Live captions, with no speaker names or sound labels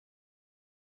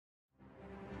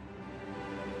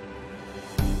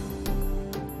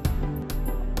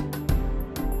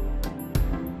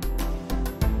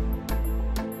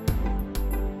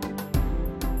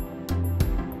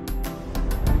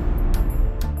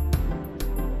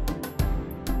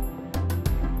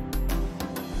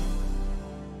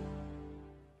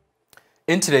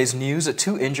In today's news,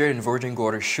 2 injured in Virgin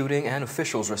Gorda shooting and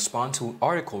officials respond to an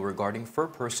article regarding 4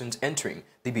 persons entering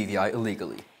the BVI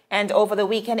illegally. And over the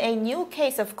weekend, a new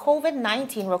case of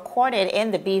COVID-19 recorded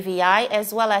in the BVI,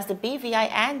 as well as the BVI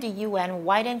and the UN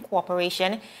Widen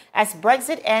cooperation as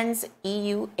Brexit ends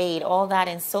EU aid. All that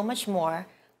and so much more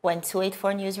when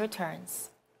 284 News returns.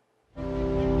 The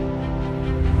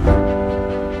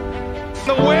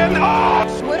win! Oh!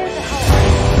 What are the hell?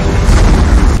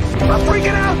 I'm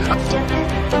freaking out!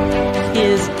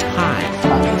 Is time.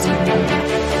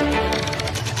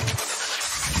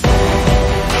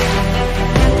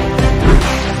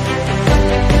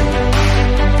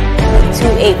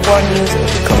 284 News.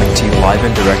 Coming to you live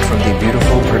and direct from the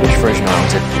beautiful British Virgin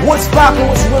Islands. What's poppin',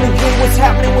 what's really good, what's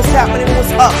happening, what's up?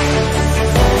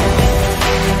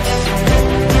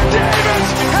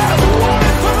 Davis has won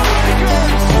it for the Lakers!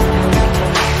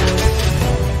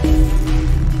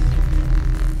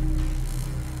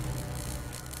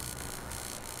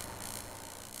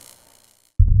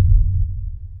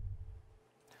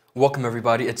 Welcome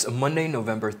everybody. It's Monday,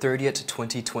 November 30th,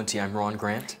 2020. I'm Ron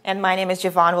Grant. And my name is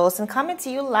Javon Wilson, coming to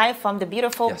you live from the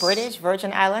beautiful British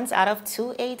Virgin Islands out of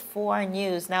 284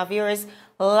 News. Now, viewers,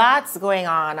 lots going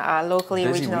on locally,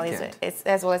 regionally,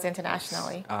 as well as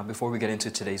internationally. Before we get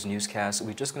into today's newscast,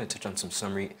 we're just going to touch on some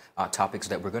summary topics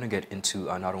that we're going to get into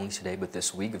not only today, but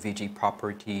this week. VG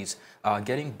properties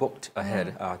getting booked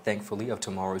ahead, thankfully, of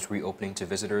tomorrow's reopening to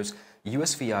visitors.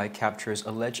 USVI captures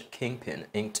alleged kingpin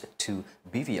inked to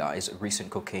BVI's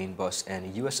recent cocaine bust,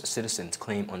 and U.S. citizens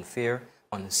claim unfair,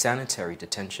 unsanitary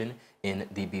detention in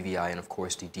the BVI. And of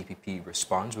course, the DPP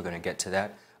responds. We're going to get to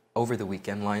that. Over the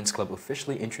weekend, Lions Club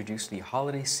officially introduced the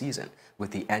holiday season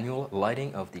with the annual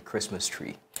lighting of the Christmas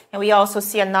tree. And we also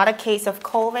see another case of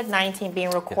COVID-19 being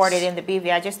recorded in the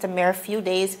BVI just a mere few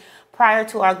days prior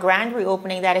to our grand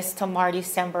reopening, that is tomorrow,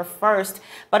 December 1st.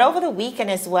 But over the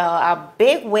weekend as well, a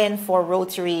big win for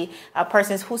Rotary,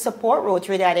 persons who support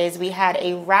Rotary, that is. We had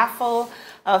a raffle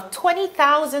of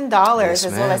 $20,000 as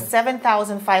well as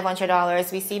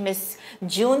 $7,500. We see Miss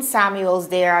June Samuels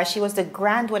there. She was the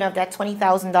grand winner of that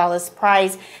 $20,000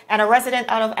 prize, and a resident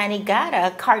out of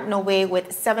Anegada carting away with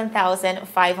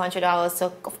 $7,500.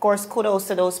 So, of course, kudos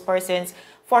to those persons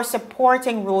for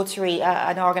supporting Rotary,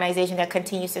 an organization that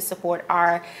continues to support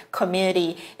our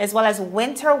community, as well as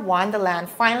Winter Wonderland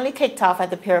finally kicked off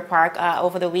at the Pier Park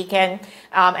over the weekend,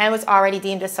 and was already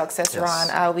deemed a success.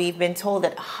 Ron, we've been told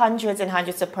that hundreds and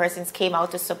hundreds of persons came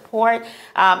out to support,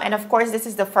 and of course this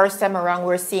is the first time around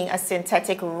we're seeing a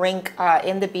synthetic rink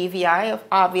in the BVI,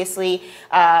 obviously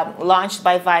launched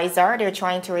by Visor. They're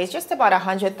trying to raise just about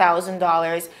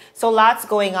 $100,000, so lots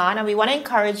going on, and we want to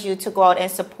encourage you to go out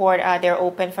and support. They're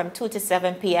open from 2 to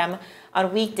 7 p.m.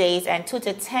 on weekdays and 2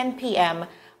 to 10 p.m.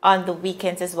 on the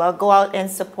weekends as well. Go out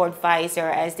and support Visor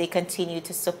as they continue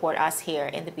to support us here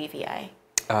in the BVI.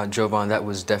 Jovan, that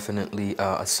was definitely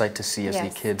a sight to see as the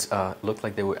kids looked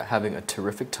like they were having a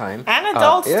terrific time. And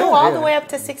adults too, all the way up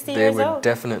to 60 years old. They were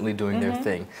definitely doing their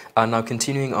thing. Now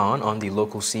continuing on the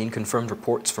local scene, confirmed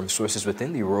reports from sources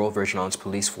within the Royal Virgin Islands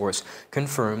Police Force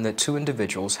confirm that 2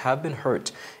 individuals have been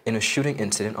hurt in a shooting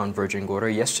incident on Virgin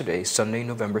Gorda yesterday, Sunday,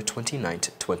 November 29th,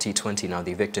 2020. Now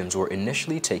the victims were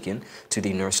initially taken to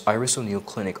the Nurse Iris O'Neill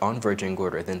Clinic on Virgin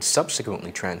Gorda, then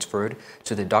subsequently transferred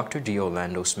to the Dr. D.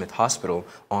 Orlando Smith Hospital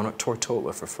on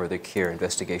Tortola for further care.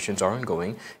 Investigations are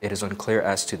ongoing. It is unclear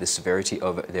as to the severity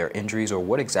of their injuries or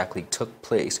what exactly took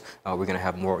place. We're going to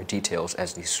have more details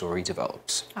as the story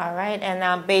develops. All right,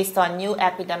 and based on new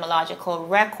epidemiological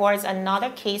records,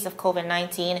 another case of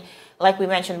COVID-19, like we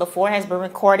mentioned before, has been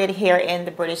recorded here in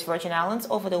the British Virgin Islands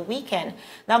over the weekend.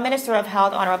 Now, Minister of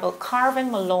Health, Honorable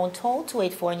Carvin Malone, told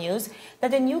 284 News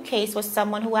that the new case was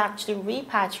someone who actually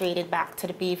repatriated back to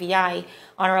the BVI.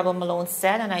 Honorable Malone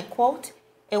said, and I quote,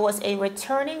 "It was a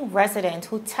returning resident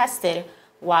who tested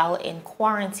while in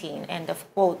quarantine," end of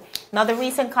quote. Now, the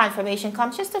recent confirmation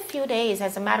comes just a few days.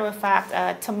 As a matter of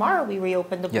fact, tomorrow we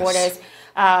reopen the borders.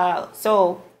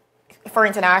 So for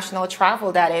international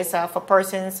travel, that is, for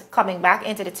persons coming back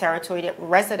into the territory, the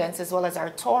residents as well as our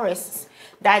tourists,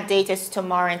 that date is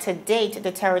tomorrow. And to date,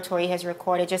 the territory has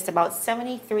recorded just about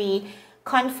 73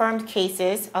 confirmed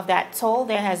cases. Of that toll,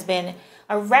 there has been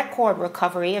a record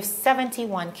recovery of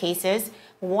 71 cases,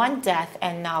 1 death,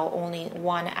 and now only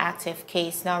 1 active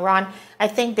case. Now, Ron, I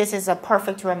think this is a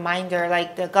perfect reminder,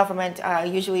 like the government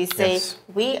usually say,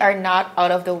 we are not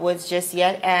out of the woods just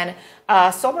yet, and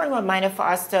a sobering reminder for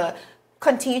us to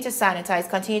continue to sanitize,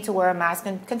 continue to wear a mask,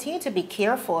 and continue to be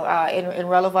careful in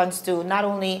relevance to not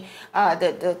only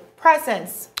the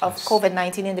presence of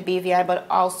COVID-19 in the BVI, but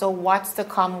also what's to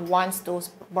come once those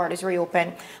borders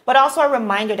reopen. But also a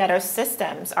reminder that our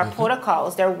systems, our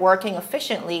protocols, they're working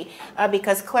efficiently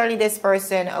because clearly this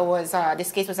person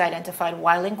this case was identified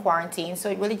while in quarantine. So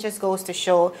it really just goes to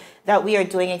show that we are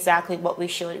doing exactly what we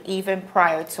should even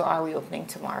prior to our reopening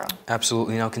tomorrow.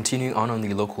 Absolutely. Now continuing on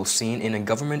the local scene, in a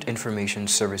Government Information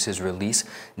Services release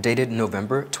dated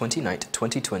November 29,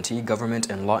 2020,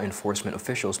 government and law enforcement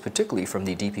officials, particularly from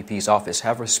the DPP's office,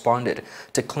 have responded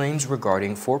to claims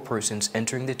regarding 4 persons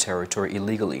entering the territory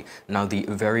illegally. Now the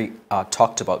very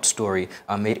talked about story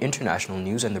made international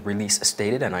news, and the release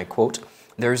stated, and I quote,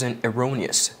 "There is an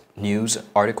erroneous news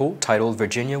article titled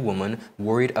Virginia Woman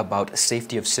Worried About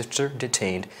Safety of Sister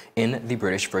Detained in the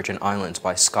British Virgin Islands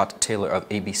by Scott Taylor of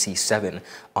ABC 7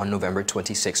 on November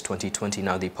 26, 2020.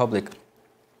 Now the public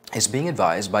is being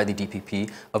advised by the DPP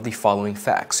of the following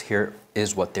facts. Here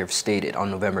is what they've stated. On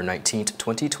November 19,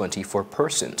 2020, 4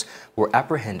 persons were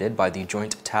apprehended by the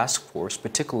Joint Task Force,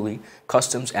 particularly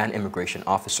Customs and Immigration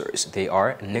officers. They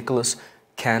are Nicholas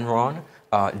Canron,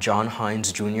 John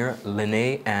Hines Jr.,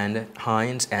 Lene Ann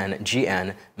Hines, and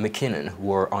Jeanne McKinnon, who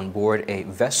were on board a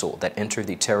vessel that entered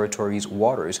the territory's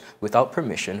waters without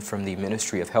permission from the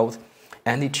Ministry of Health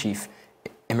and the Chief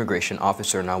Immigration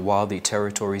Officer. Now, while the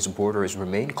territory's borders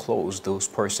remain closed, those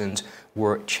persons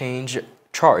were charged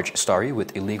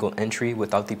with illegal entry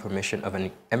without the permission of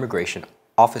an immigration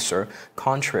officer,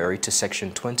 contrary to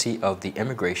Section 20 of the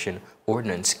Immigration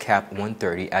Ordinance Cap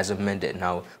 130 as amended.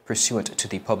 Now, pursuant to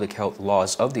the public health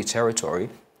laws of the territory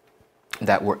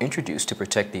that were introduced to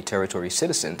protect the territory's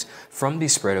citizens from the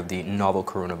spread of the novel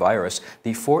coronavirus,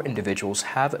 the 4 individuals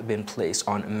have been placed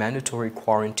on mandatory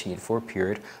quarantine for a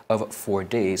period of 4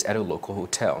 days at a local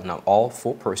hotel. Now, all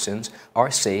 4 persons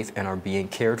are safe and are being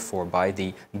cared for by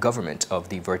the government of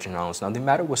the Virgin Islands. Now, the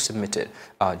matter was submitted,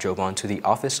 Jovan, to the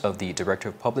Office of the Director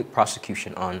of Public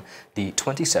Prosecution on the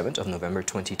 27th of November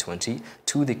 2020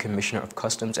 to the Commissioner of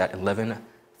Customs at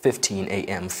 11:15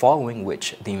 a.m., following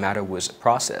which the matter was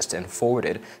processed and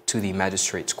forwarded to the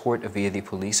Magistrates Court via the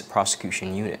Police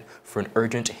Prosecution Unit for an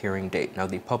urgent hearing date. Now,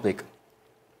 the public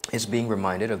is being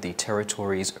reminded of the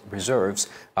territory's reserves.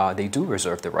 They do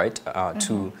reserve the right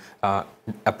to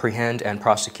apprehend and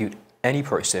prosecute any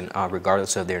person,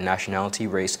 regardless of their nationality,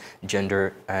 race,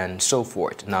 gender, and so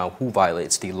forth, now who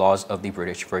violates the laws of the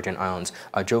British Virgin Islands.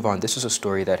 Jovan, this is a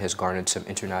story that has garnered some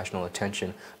international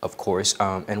attention, of course,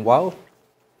 and while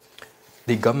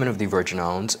the government of the Virgin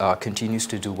Islands continues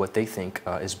to do what they think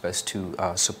is best to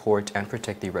support and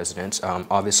protect the residents.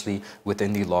 Obviously,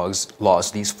 within the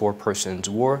laws, these 4 persons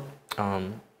were,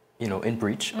 in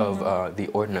breach of the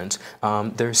ordinance.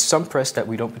 There's some press that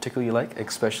we don't particularly like,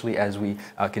 especially as we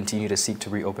continue to seek to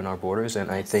reopen our borders. And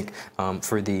I think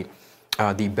for the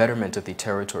betterment of the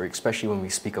territory, especially when we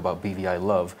speak about BVI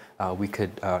love, we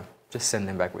could just send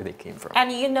them back where they came from. And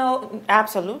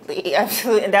absolutely.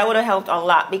 And that would have helped a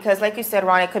lot because, like you said,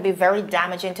 Ron, it could be very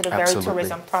damaging to the very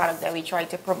tourism product that we try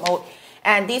to promote.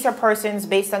 And these are persons,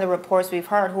 based on the reports we've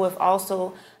heard, who have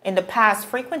also in the past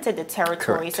frequented the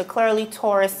territory. Correct. So clearly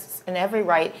tourists in every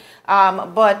right.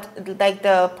 But like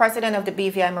the president of the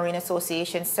BVI Marine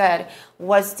Association said,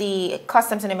 was the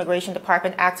Customs and Immigration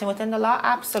Department acting within the law?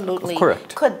 Absolutely.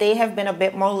 Correct. Could they have been a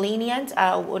bit more lenient?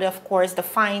 Would, of course, the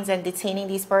fines and detaining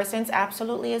these persons?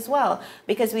 Absolutely as well.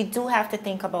 Because we do have to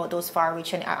think about those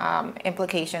far-reaching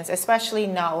implications, especially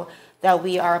now that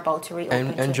we are about to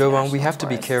reopen. And Jovan, we have to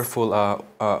be careful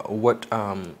what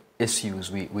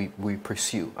issues we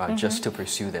pursue just to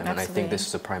pursue them. Absolutely. And I think this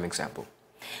is a prime example.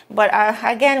 But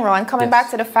again, Ron, coming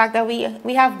back to the fact that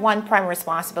we have one prime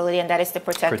responsibility, and that is to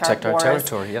protect our borders.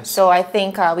 Territory, yes. So I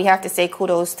think we have to say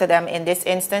kudos to them in this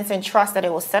instance and trust that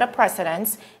it will set a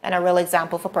precedence and a real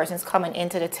example for persons coming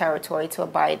into the territory to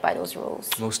abide by those rules.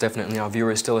 Most definitely. Our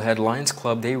viewers still ahead. Lions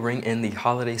Club, they ring in the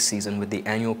holiday season with the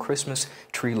annual Christmas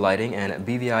tree lighting, and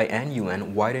BVI and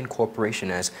UN Widen cooperation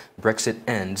as Brexit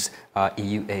ends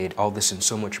EU aid. All this and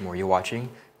so much more. You're watching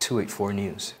 284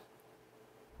 News.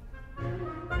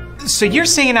 So you're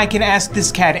saying I can ask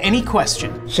this cat any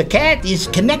question? The cat is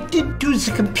connected to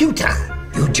the computer.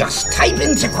 You just type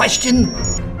in the question,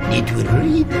 it will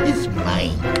read his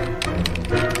mind.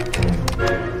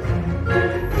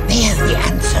 There the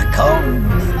answer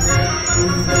comes.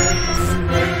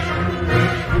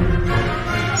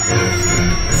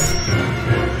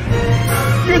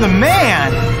 You're the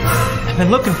man! I've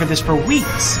been looking for this for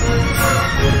weeks.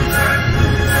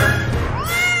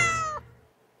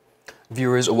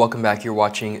 Viewers, welcome back. You're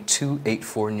watching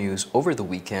 284 News. Over the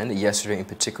weekend, yesterday in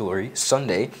particular,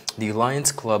 Sunday, the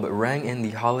Lions Club rang in the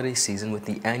holiday season with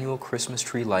the annual Christmas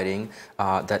tree lighting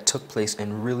that took place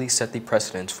and really set the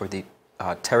precedence for the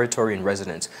territory and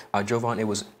residents. Jovan, it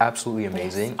was absolutely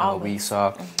amazing. Yes, we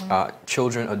saw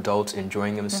children, adults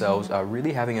enjoying themselves,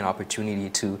 really having an opportunity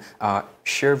to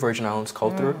share Virgin Islands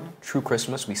culture, true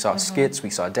Christmas. We saw skits, we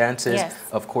saw dances, Yes.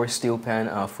 of course, steel pan,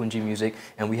 fungi music,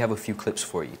 and we have a few clips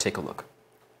for you. Take a look.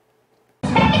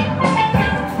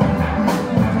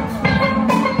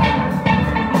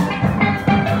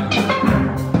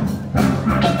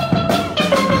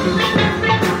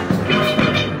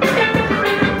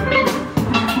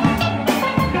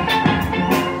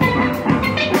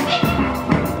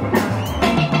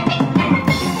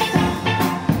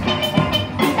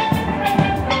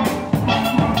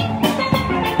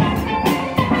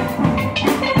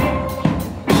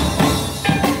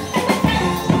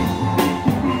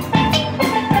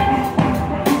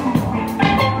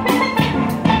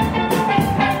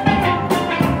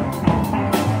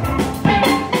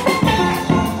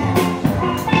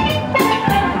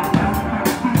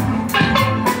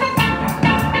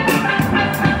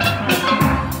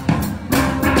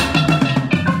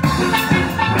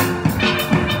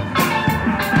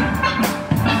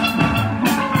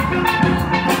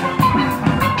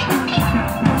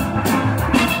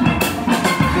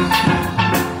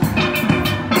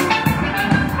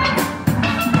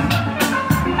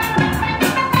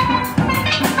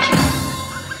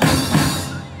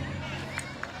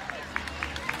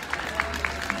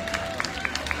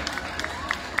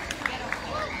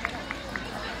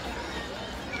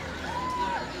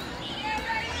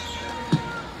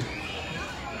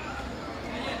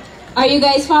 Are you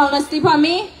guys falling asleep on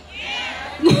me?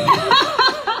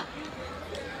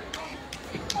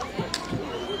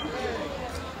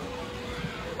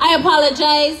 I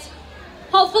apologize.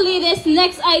 Hopefully this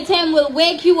next item will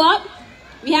wake you up.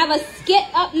 We have a skit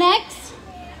up next.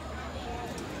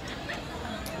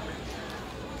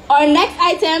 Our next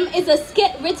item is a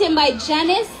skit written by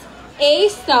Janice A.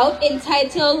 Stout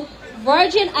entitled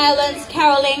Virgin Islands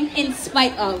Caroling in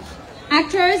Spite of.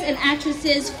 Actors and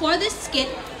actresses for this skit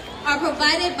are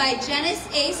provided by Janice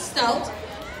A. Stout,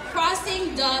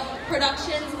 Crossing Dove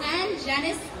Productions, and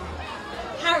Janice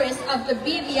Harris of the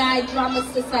BVI Drama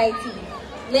Society.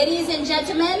 Ladies and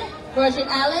gentlemen, Virgin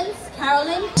Islands,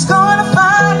 Caroling. It's gonna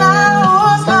find out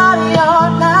who's naughty or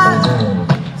not.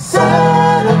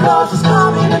 Santa Claus is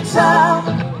coming to town.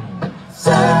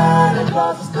 Santa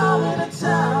Claus is coming to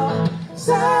town.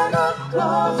 Santa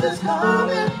Claus is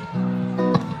coming.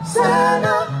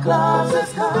 Santa Claus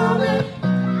is coming.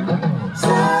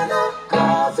 Santa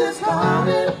Claus is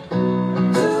coming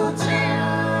to town.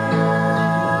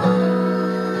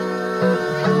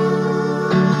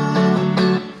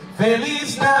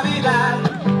 Feliz Navidad.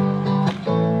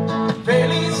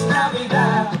 Feliz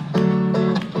Navidad.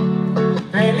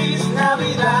 Feliz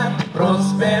Navidad.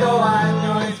 Próspero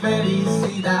año y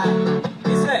felicidad.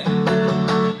 Dice,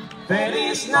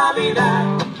 Feliz Navidad.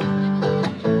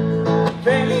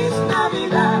 Feliz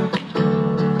Navidad.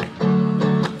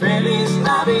 Feliz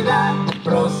Navidad,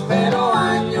 próspero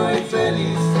año y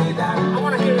felicidad. I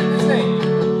want to hear it say,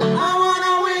 I want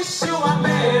to wish you a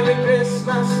Merry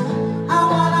Christmas. I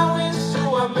want to wish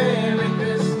you a Merry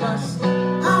Christmas.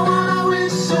 I want to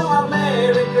wish you a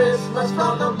Merry Christmas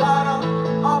from the bottom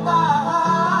of my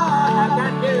heart. I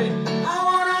can't hear it. I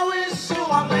want to wish you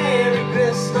a Merry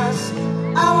Christmas.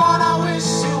 I want to wish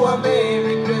you a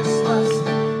Merry Christmas.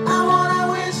 I want to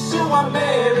wish you a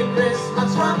Merry Christmas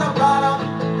from the bottom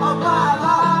of my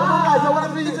heart. I want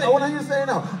to hear you say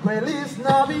now. Feliz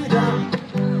Navidad.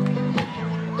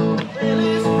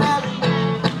 Feliz Navidad.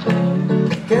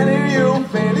 Can hear you.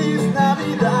 Feliz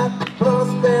Navidad.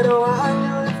 Próspero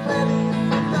año y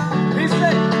felicidad.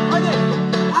 Dice, oye,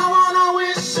 I want to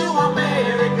wish you a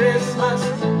Merry Christmas.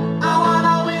 I want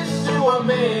to wish you a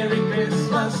Merry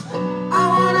Christmas. I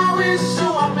want to wish you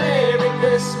a Merry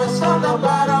Christmas from the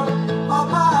bottom of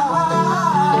my heart.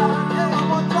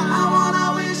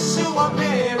 A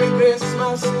Merry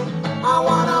Christmas. I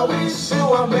wanna wish you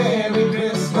a Merry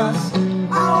Christmas.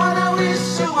 I wanna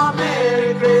wish you a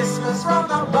Merry Christmas from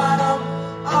the bottom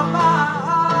of my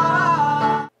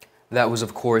heart. That was,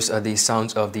 of course, the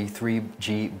sounds of the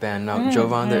 3G band. Now,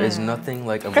 Jovan, there is nothing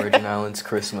like a Virgin Islands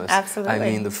Christmas. Absolutely. I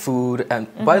mean, the food. And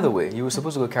by the way, you were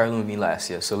supposed to go caroling with me last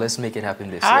year, so let's make it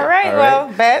happen this year. All right, well,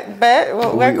 bet.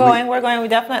 We're going. We're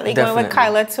definitely going with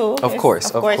Kyla, too. Of course.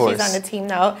 She's on the team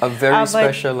now. A very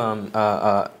special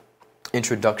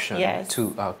introduction Yes.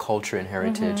 to culture and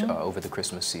heritage over the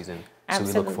Christmas season.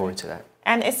 Absolutely. So we look forward to that.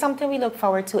 And it's something we look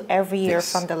forward to every year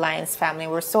from the Lions family.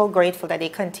 We're so grateful that they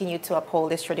continue to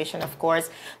uphold this tradition, of course.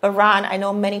 But Ron, I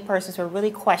know many persons were really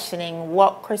questioning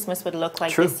what Christmas would look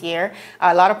like this year.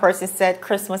 A lot of persons said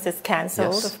Christmas is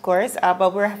canceled, of course.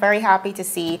 But we're very happy to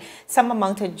see some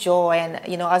amount of joy and,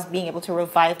 you know, us being able to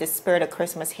revive the spirit of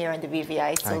Christmas here in the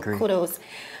BVI. So kudos.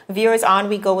 Viewers, on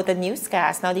we go with the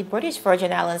newscast. Now, the British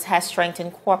Virgin Islands has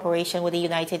strengthened cooperation with the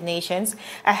United Nations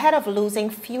ahead of losing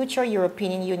future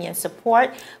European Union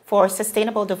support for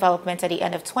sustainable development at the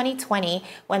end of 2020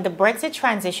 when the Brexit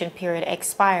transition period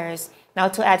expires. Now,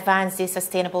 to advance the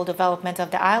sustainable development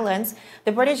of the islands,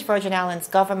 the British Virgin Islands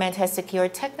government has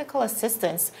secured technical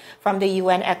assistance from the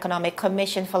UN Economic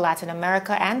Commission for Latin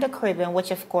America and the Caribbean, which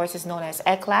of course is known as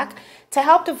ECLAC, to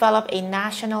help develop a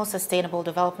national sustainable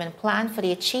development plan for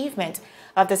the achievement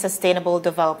of the Sustainable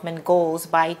Development Goals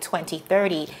by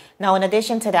 2030. Now, in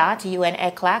addition to that, UN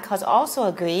ECLAC has also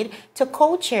agreed to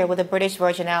co-chair with the British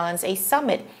Virgin Islands a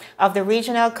summit of the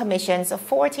Regional Commission's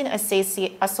 14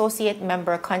 associate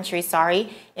member countries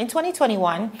in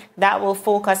 2021 that will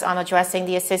focus on addressing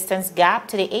the assistance gap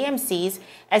to the AMCs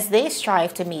as they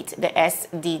strive to meet the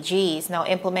SDGs. Now,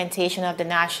 implementation of the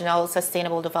National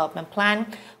Sustainable Development Plan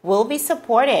will be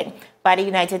supported by the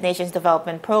United Nations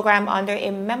Development Program under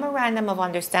a Memorandum of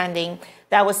Understanding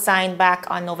that was signed back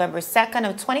on November 2nd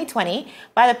of 2020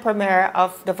 by the Premier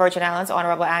of the Virgin Islands,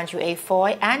 Honorable Andrew A.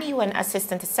 Foy, and UN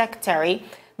Assistant Secretary,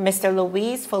 Mr.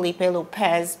 Luis Felipe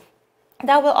Lopez,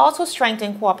 that will also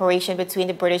strengthen cooperation between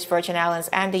the British Virgin Islands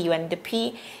and the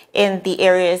UNDP in the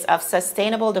areas of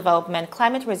sustainable development,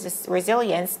 climate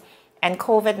resilience, and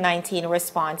COVID-19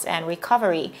 response and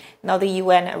recovery. Now, the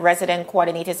UN Resident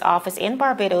Coordinator's Office in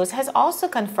Barbados has also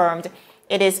confirmed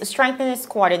it is strengthening its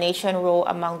coordination role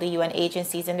among the UN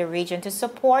agencies in the region to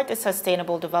support the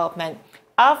sustainable development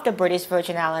of the British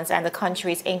Virgin Islands and the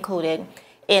countries included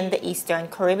in the Eastern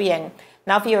Caribbean.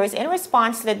 Now, viewers, in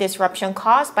response to the disruption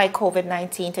caused by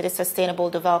COVID-19 to the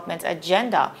Sustainable Development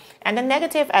Agenda and the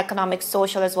negative economic,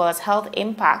 social, as well as health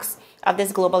impacts of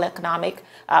this global economic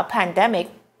pandemic,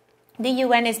 the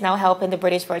UN is now helping the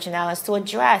British Virgin Islands to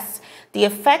address the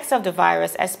effects of the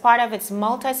virus as part of its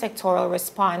multi-sectoral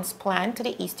response plan to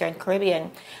the Eastern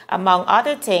Caribbean. Among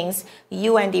other things,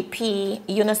 UNDP,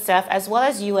 UNICEF, as well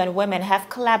as UN Women have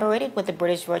collaborated with the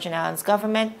British Virgin Islands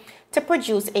government to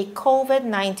produce a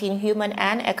COVID-19 human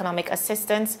and economic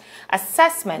assistance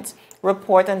assessment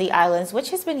report on the islands, which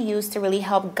has been used to really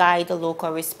help guide the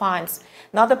local response.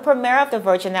 Now, the Premier of the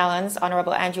Virgin Islands,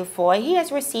 Honorable Andrew Foy, he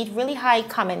has received really high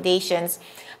commendations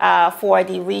for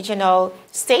the regional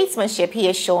statesmanship he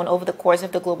has shown over the course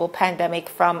of the global pandemic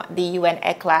from the UN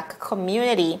ECLAC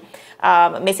community.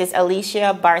 Mrs.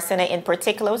 Alicia Barsena in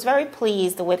particular was very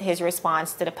pleased with his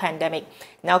response to the pandemic.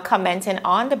 Now, commenting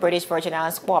on the British Virgin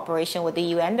Islands cooperation with the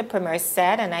UN, the Premier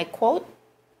said, and I quote,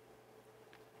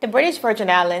 "The British Virgin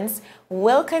Islands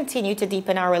will continue to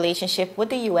deepen our relationship with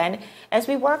the UN as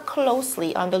we work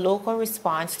closely on the local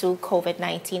response to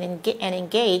COVID-19 and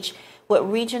engage with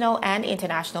regional and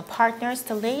international partners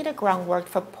to lay the groundwork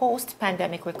for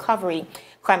post-pandemic recovery,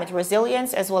 climate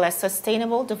resilience, as well as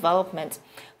sustainable development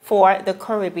for the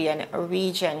Caribbean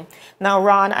region." Now,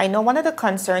 Ron, I know one of the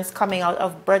concerns coming out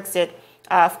of Brexit,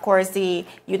 of course, the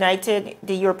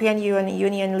European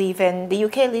Union leaving, the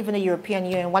UK leaving the European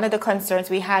Union, one of the concerns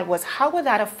we had was how would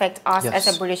that affect us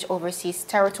as a British overseas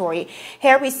territory?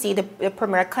 Here we see the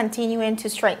Premier continuing to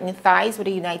strengthen ties with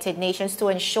the United Nations to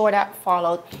ensure that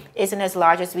fallout isn't as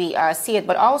large as we see it,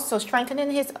 but also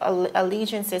strengthening his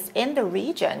allegiances in the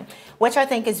region, which I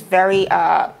think is very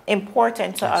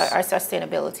important to our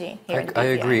sustainability here in the BVI. I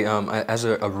agree. As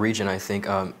a region, I think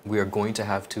we are going to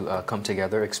have to come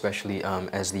together, especially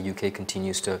as the UK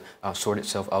continues to sort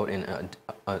itself out in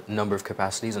a number of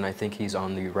capacities, and I think he's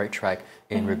on the right track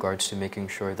in regards to making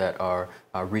sure that our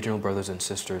regional brothers and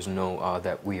sisters know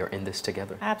that we are in this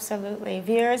together. Absolutely.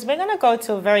 Viewers, we're going to go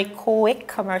to a very quick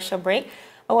commercial break.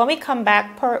 But when we come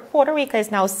back, Puerto Rico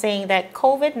is now saying that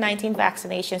COVID-19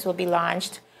 vaccinations will be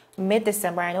launched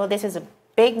mid-December. I know this is a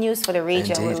big news for the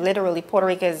region. We're literally, Puerto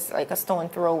Rico is like a stone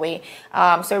throw away.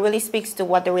 So it really speaks to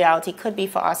what the reality could be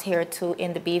for us here too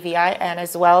in the BVI. And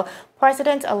as well,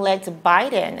 President-elect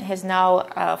Biden has now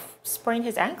sprained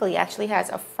his ankle. He actually has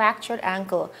a fractured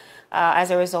ankle as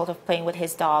a result of playing with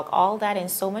his dog. All that and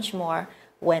so much more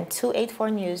when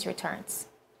 284 News returns.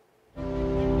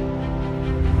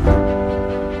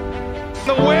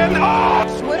 The win! Oh!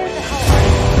 Twitter the hell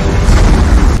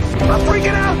I'm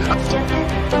freaking out!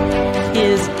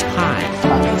 Is time.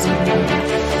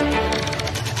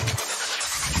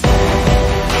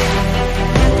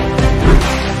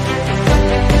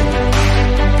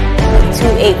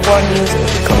 284 News will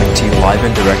be coming brought to you live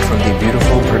and direct from the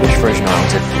beautiful British Virgin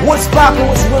Islands. What's poppin',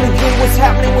 what's really good, what's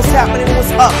happening,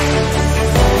 what's up?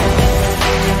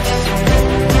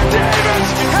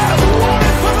 Davis has won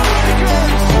it for the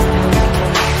Lakers!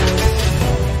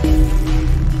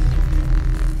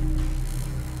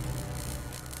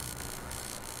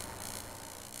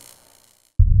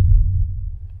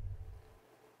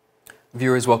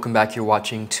 Viewers, welcome back. You're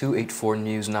watching 284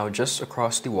 News. Now, just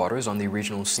across the waters on the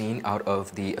regional scene out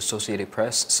of the Associated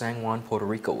Press, San Juan, Puerto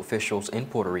Rico. Officials in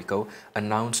Puerto Rico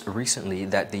announced recently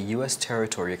that the U.S.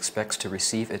 territory expects to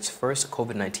receive its first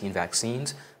COVID-19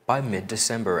 vaccines by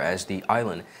mid-December as the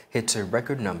island hits a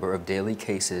record number of daily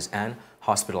cases and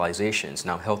hospitalizations.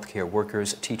 Now, healthcare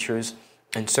workers, teachers,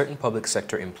 and certain public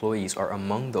sector employees are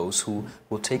among those who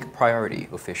will take priority,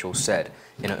 officials said.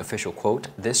 In an official quote,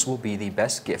 "This will be the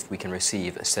best gift we can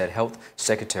receive," said Health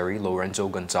Secretary Lorenzo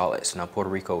Gonzalez. Now, Puerto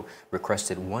Rico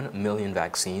requested 1 million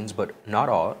vaccines, but not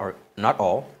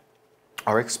all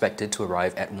are expected to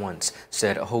arrive at once,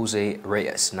 said Jose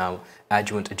Reyes, now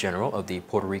Adjutant General of the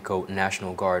Puerto Rico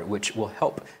National Guard, which will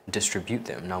help distribute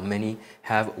them. Now, many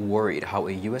have worried how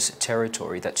a U.S.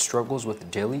 territory that struggles with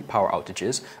daily power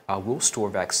outages will store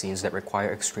vaccines that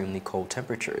require extremely cold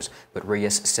temperatures. But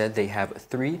Reyes said they have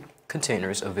 3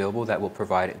 containers available that will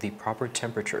provide the proper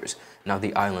temperatures. Now,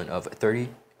 the island of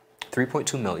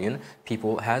 3.2 million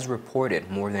people has reported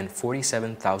more than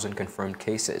 47,000 confirmed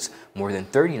cases, more than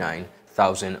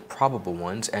 39,000 probable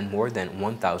ones, and more than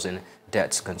 1,000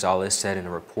 deaths. Gonzalez said in a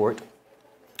report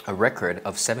a record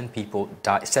of 17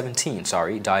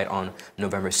 died on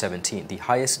November 17th, the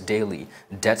highest daily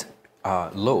death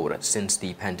load since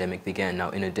the pandemic began. Now,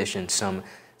 in addition, some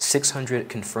 600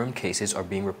 confirmed cases are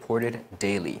being reported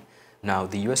daily. Now,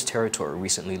 the U.S. territory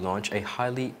recently launched a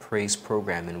highly praised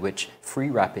program in which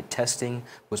free rapid testing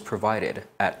was provided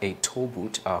at a toll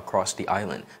booth across the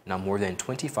island. Now, more than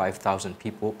 25,000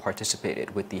 people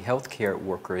participated, with the healthcare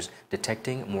workers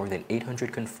detecting more than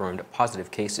 800 confirmed positive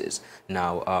cases.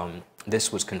 Now,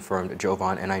 this was confirmed,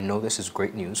 Jovan, and I know this is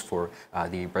great news for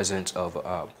the residents of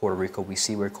Puerto Rico. We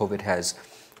see where COVID has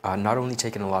not only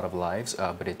taken a lot of lives,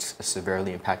 but it's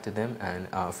severely impacted them, and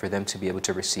for them to be able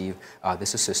to receive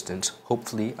this assistance,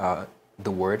 hopefully the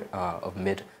word of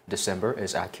mid-December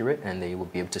is accurate and they will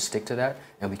be able to stick to that,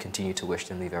 and we continue to wish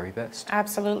them the very best.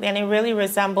 Absolutely, and it really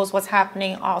resembles what's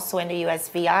happening also in the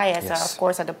USVI as, Yes. of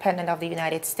course, a dependent of the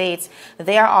United States.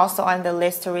 They are also on the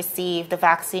list to receive the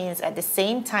vaccines at the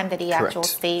same time that the actual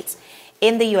Correct. states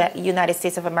in the United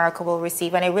States of America will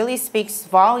receive, and it really speaks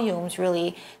volumes,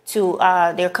 really, to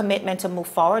their commitment to move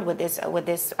forward with this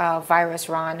virus,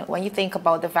 Ron. When you think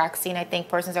about the vaccine, I think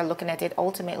persons are looking at it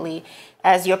ultimately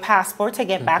as your passport to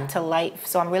get back to life.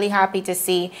 So I'm really happy to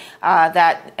see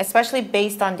that, especially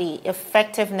based on the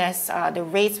effectiveness, the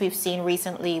rates we've seen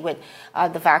recently with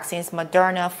the vaccines,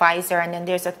 Moderna, Pfizer, and then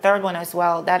there's a third one as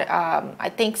well that I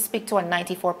think speak to a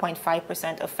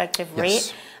 94.5% effective rate.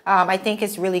 Yes. I think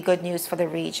it's really good news for the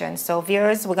region. So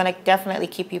viewers, we're going to definitely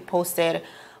keep you posted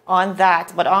on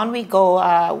that. But on we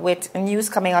go with news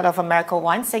coming out of America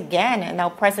once again. Now,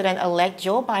 President-elect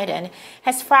Joe Biden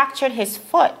has fractured his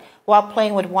foot while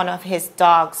playing with one of his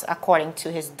dogs. According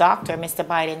to his doctor, Mr.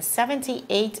 Biden,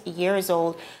 78 years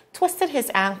old, twisted his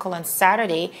ankle on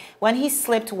Saturday when he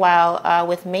slipped while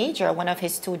with Major, one of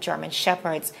his 2 German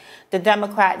shepherds. The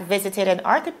Democrat visited an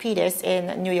orthopedist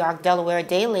in New York, Delaware a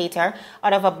day later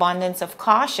out of abundance of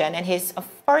caution, and his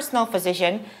personal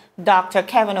physician, Dr.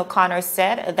 Kevin O'Connor,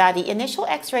 said that the initial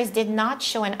x-rays did not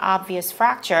show an obvious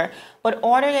fracture, but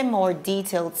ordered a more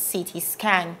detailed CT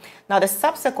scan. Now, the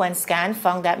subsequent scan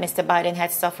found that Mr. Biden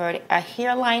had suffered a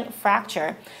hairline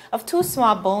fracture of 2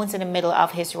 small bones in the middle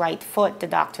of his right foot, the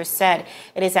doctor said.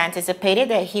 It is anticipated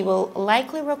that he will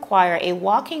likely require a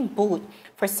walking boot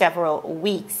for several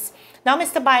weeks. Now,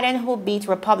 Mr. Biden, who beat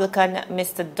Republican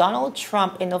Mr. Donald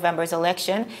Trump in November's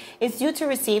election, is due to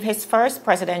receive his first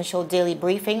presidential daily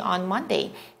briefing on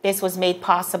Monday. This was made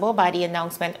possible by the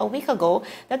announcement a week ago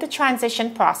that the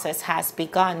transition process has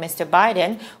begun. Mr.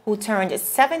 Biden, who turned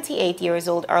 78 years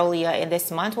old earlier in this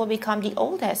month, will become the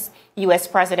oldest U.S.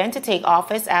 president to take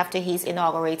office after he's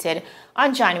inaugurated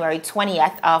on January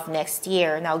 20th of next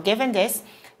year. Now, given this,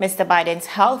 Mr. Biden's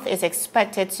health is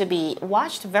expected to be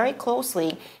watched very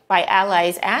closely by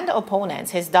allies and opponents.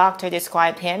 His doctor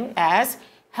described him as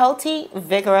healthy,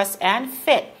 vigorous, and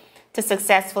fit to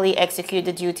successfully execute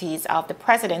the duties of the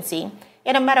presidency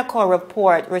in a medical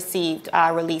report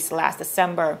released last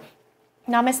December.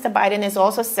 Now, Mr. Biden is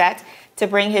also set to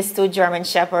bring his 2 German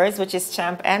shepherds, which is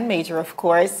Champ and Major, of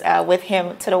course, with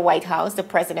him to the White House. The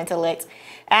president-elect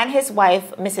and his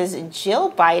wife, Mrs.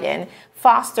 Jill Biden,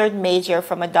 fostered Major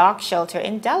from a dog shelter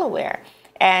in Delaware.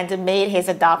 and made his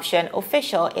adoption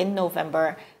official in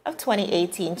November of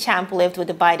 2018. Champ lived with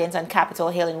the Bidens on Capitol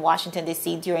Hill in Washington,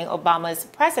 D.C. during Obama's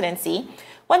presidency,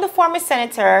 when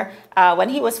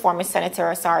he was former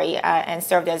senator, and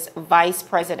served as vice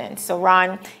president. So,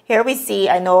 Ron, here we see,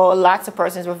 I know lots of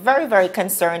persons were very, very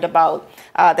concerned about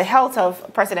the health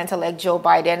of President-elect Joe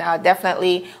Biden.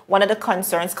 Definitely one of the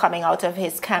concerns coming out of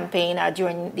his campaign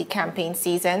during the campaign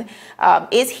season.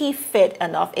 Is he fit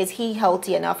enough? Is he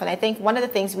healthy enough? And I think one of the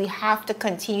things we have to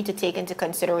continue to take into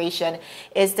consideration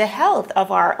is the health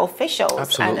of our officials.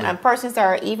 Absolutely. And persons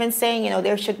are even saying,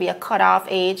 there should be a cutoff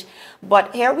age.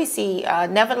 But here we see,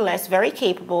 nevertheless, very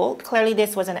capable. Clearly,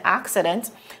 this was an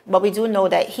accident, but we do know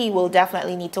that he will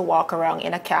definitely need to walk around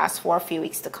in a cast for a few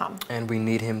weeks to come. And we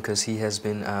need him because he has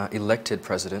been elected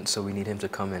president, so we need him to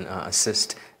come and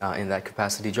assist in that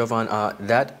capacity. Jovan,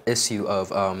 that issue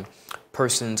of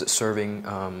persons serving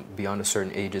beyond a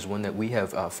certain age is one that we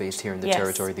have faced here in the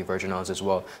territory of the Virgin Islands as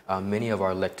well. Many of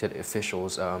our elected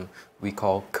officials, we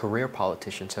call career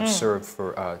politicians, have served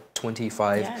for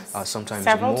 25, sometimes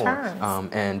several more. terms.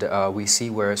 And we see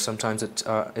where sometimes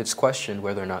it's questioned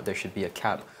whether or not there should be a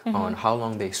cap on how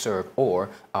long they serve or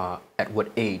at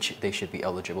what age they should be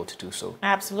eligible to do so.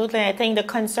 Absolutely. I think the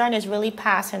concern is really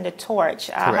passing the torch.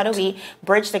 How do we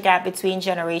bridge the gap between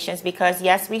generations? Because,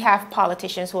 yes, we have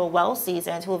politicians who are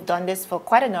well-seasoned, who have done this for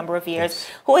quite a number of years,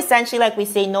 who essentially, like we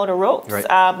say, know the ropes.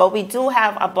 But we do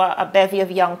have a bevy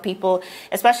of young people,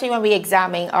 especially when we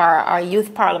examine our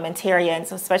youth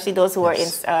parliamentarians, especially those who were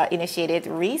initiated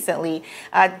recently.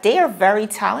 They are very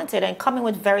talented and coming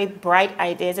with very bright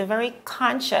ideas and very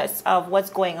conscious of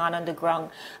what's going on the ground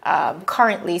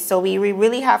currently. So we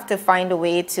really have to find a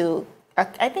way to,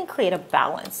 I think, create a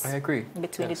balance. I agree.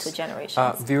 Between the two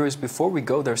generations. Viewers, before we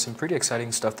go, there's some pretty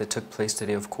exciting stuff that took place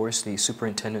today. Of course, the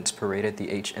Superintendent's Parade at the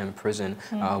HM prison,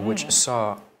 which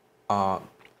saw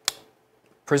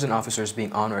prison officers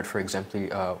being honored for exemplary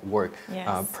work.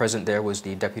 Present there was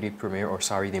the Deputy Premier,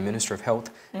 the Minister of Health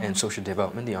and Social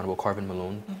Development, the Honorable Carvin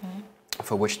Malone,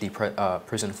 for which the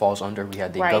prison falls under. We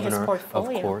had the governor, of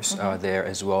course, there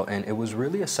as well. And it was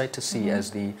really a sight to see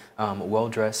as the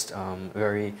well-dressed,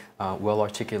 very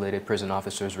well-articulated prison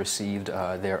officers received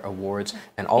their awards.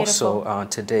 And also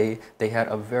today, they had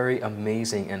a very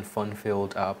amazing and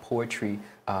fun-filled poetry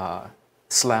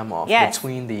slam-off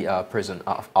between the prison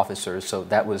officers. So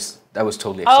that was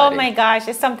totally exciting. Oh my gosh,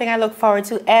 it's something I look forward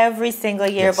to every single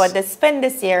year. But the spin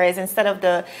this year is instead of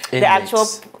the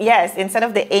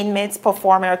inmates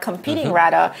performing or competing,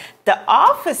 rather, the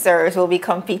officers will be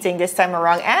competing this time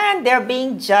around, and they're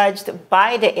being judged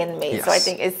by the inmates. So I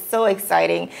think it's so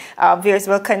exciting. Viewers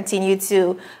will continue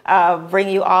to bring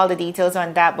you all the details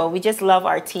on that, but we just love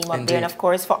our team up there, and of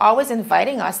course for always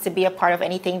inviting us to be a part of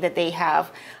anything that they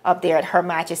have up there at Her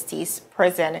Majesty's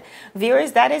Prison.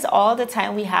 Viewers, that is all the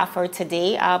time we have for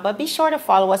today, but be sure to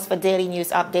follow us for daily news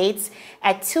updates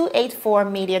at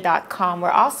 284media.com.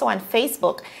 We're also on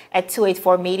Facebook at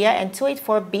 284media and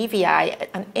 284BVI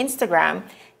on Instagram,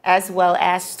 as well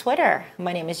as Twitter.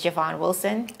 My name is Javon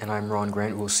Wilson. And I'm Ron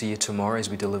Grant. We'll see you tomorrow as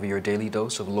we deliver your daily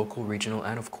dose of local, regional,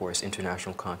 and of course,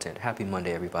 international content. Happy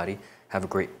Monday, everybody. Have a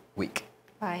great week.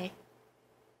 Bye.